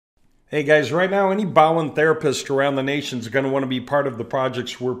Hey guys, right now any Bowen therapist around the nation is going to want to be part of the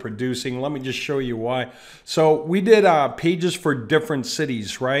projects we're producing. Let me just show you why. So we did pages for different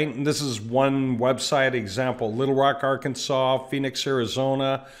cities, right? And this is one website example. Little Rock, Arkansas, Phoenix,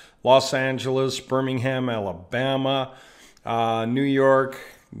 Arizona, Los Angeles, Birmingham, Alabama, New York,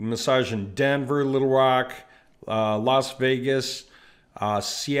 massage in Denver, Little Rock, Las Vegas,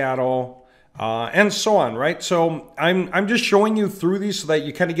 Seattle, and so on, right? So I'm just showing you through these so that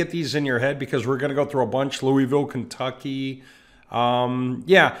you kind of get these in your head because we're going to go through a bunch. Louisville, Kentucky.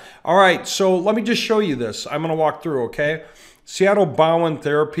 Yeah. All right. So let me just show you this. I'm going to walk through, okay? Seattle Bowen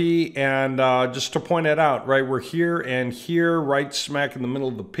Therapy. And just to point it out, right? We're here and here, right smack in the middle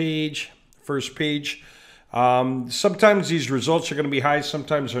of the page, first page. Sometimes these results are going to be high,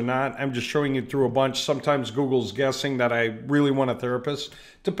 sometimes they're not. I'm just showing you through a bunch. Sometimes Google's guessing that I really want a therapist.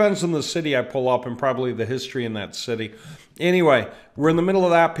 Depends on the city I pull up and probably the history in that city. Anyway, we're in the middle of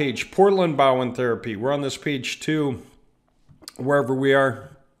that page. Portland Bowen Therapy. We're on this page too, wherever we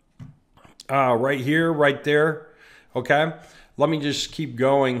are. Right here, right there. Okay. Let me just keep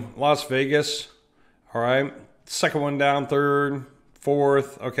going. Las Vegas. All right. Second one down, third,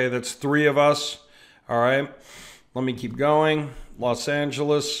 fourth. Okay, that's three of us. All right, let me keep going. Los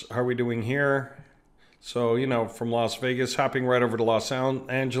Angeles, how are we doing here? So, you know, from Las Vegas, hopping right over to Los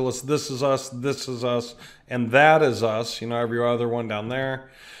Angeles. This is us, and that is us. You know, every other one down there.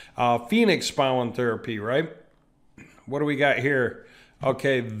 Phoenix Bowen Therapy, right? What do we got here?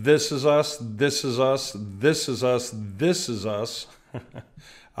 Okay, this is us, this is us, this is us, this is us.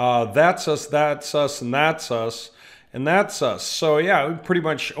 That's us, and that's us. And that's us. So yeah, we pretty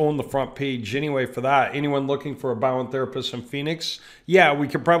much own the front page anyway for that. Anyone looking for a Bowen therapist in Phoenix? Yeah, we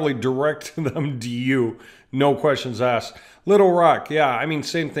could probably direct them to you. No questions asked. Little Rock, yeah, I mean,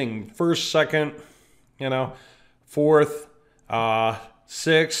 same thing. First, second, you know, fourth,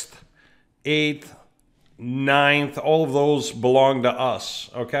 sixth, eighth, ninth, all of those belong to us,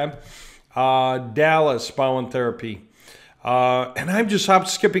 okay? Dallas Bowen Therapy. And I'm just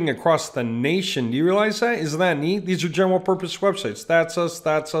skipping across the nation. Do you realize that? Isn't that neat? These are general purpose websites. That's us,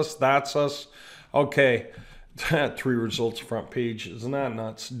 that's us, that's us. Okay. 3 results front page. Isn't that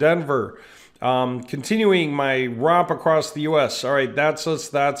nuts? Denver. Continuing my romp across the U.S. All right. That's us,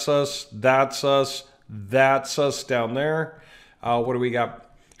 that's us, that's us, that's us down there. What do we got?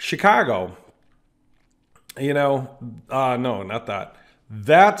 Chicago. You know, no, not that.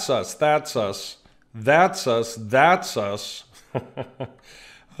 That's us, that's us. That's us. That's us.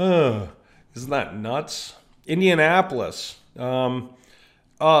 Isn't that nuts? Indianapolis. Us.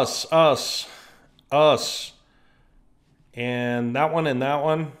 And that one and that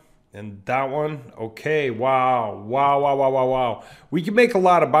one and that one. Okay. Wow. We can make a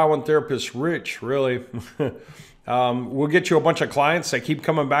lot of Bowen therapists rich, really. We'll get you a bunch of clients that keep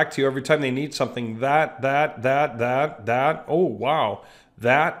coming back to you every time they need something. That. Oh, wow.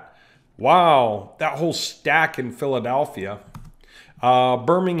 Wow, that whole stack in Philadelphia.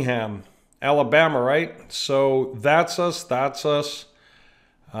 Birmingham, Alabama, right? So that's us,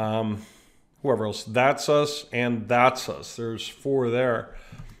 whoever else, that's us, and that's us. There's 4 there.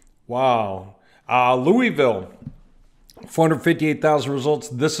 Wow. Louisville, 458,000 results.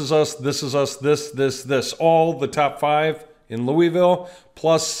 This is us, this. All the top 5 in Louisville,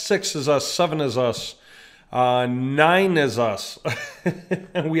 plus 6 is us, 7 is us. 9 is us.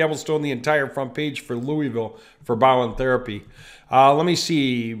 And we almost own the entire front page for Louisville for Bowen Therapy. Let me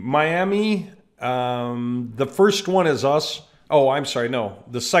see. Miami, the first one is us. Oh, I'm sorry. No,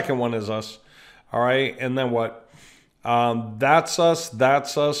 the second one is us. All right. And then what? That's us.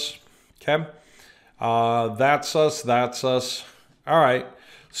 Okay. That's us. All right.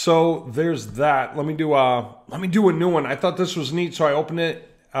 So there's that. Let me do a new one. I thought this was neat, so I opened it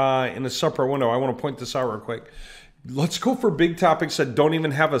in a separate window. I want to point this out real quick. Let's go for big topics that don't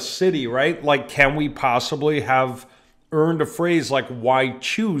even have a city, right? Like, can we possibly have earned a phrase like, why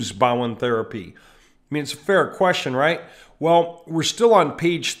choose Bowen Therapy? I mean, it's a fair question, right? Well, we're still on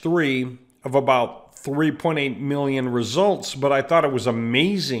page 3 of about 3.8 million results, but I thought it was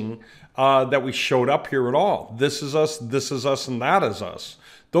amazing that we showed up here at all. This is us, and that is us.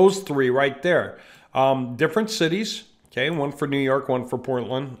 Those 3 right there. Different cities. Okay, 1 for New York, 1 for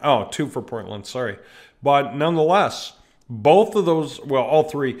Portland. Oh, 2 for Portland, sorry. But nonetheless, both of those, well, all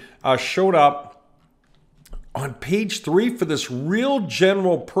 3, showed up on page 3 for this real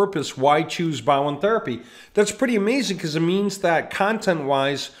general purpose, why choose Bowen Therapy. That's pretty amazing because it means that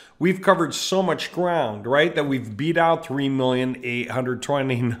content-wise, we've covered so much ground, right? That we've beat out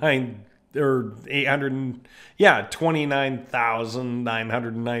 3,829,000 or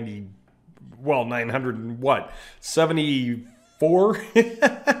 29,990. Well, 900 and what? 75 4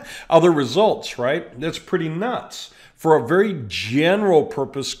 other results, right? That's pretty nuts. For a very general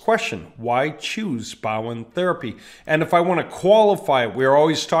purpose question, why choose Bowen Therapy? And if I want to qualify it, we're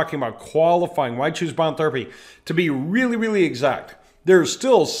always talking about qualifying. Why choose Bowen Therapy? To be really, really exact, there's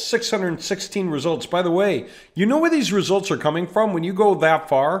still 616 results. By the way, you know where these results are coming from? When you go that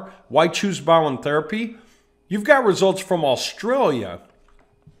far, why choose Bowen Therapy? You've got results from Australia.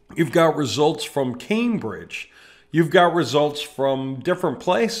 You've got results from Cambridge. You've got results from different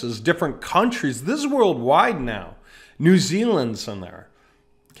places, different countries. This is worldwide now. New Zealand's in there.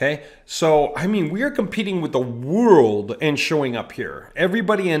 Okay, so I mean, we are competing with the world and showing up here.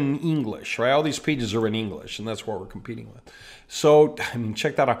 Everybody in English, right? All these pages are in English, and that's what we're competing with. So, I mean,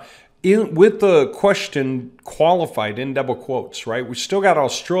 check that out. With the question qualified in double quotes, right? We still got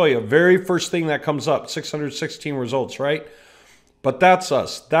Australia, very first thing that comes up, 616 results, right? But that's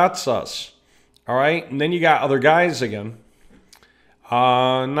us. That's us. All right, and then you got other guys again.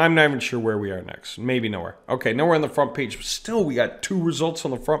 And I'm not even sure where we are next. Maybe nowhere. Okay, nowhere on the front page. But still, we got 2 results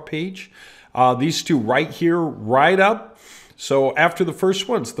on the front page. These 2 right here, right up. So after the first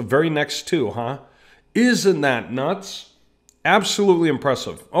one, it's the very next 2, huh? Isn't that nuts? Absolutely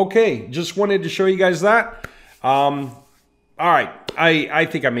impressive. Okay, just wanted to show you guys that. All right, I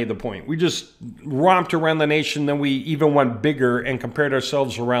think I made the point. We just romped around the nation, then we even went bigger and compared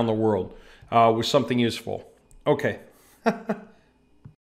ourselves around the world with something useful. Okay.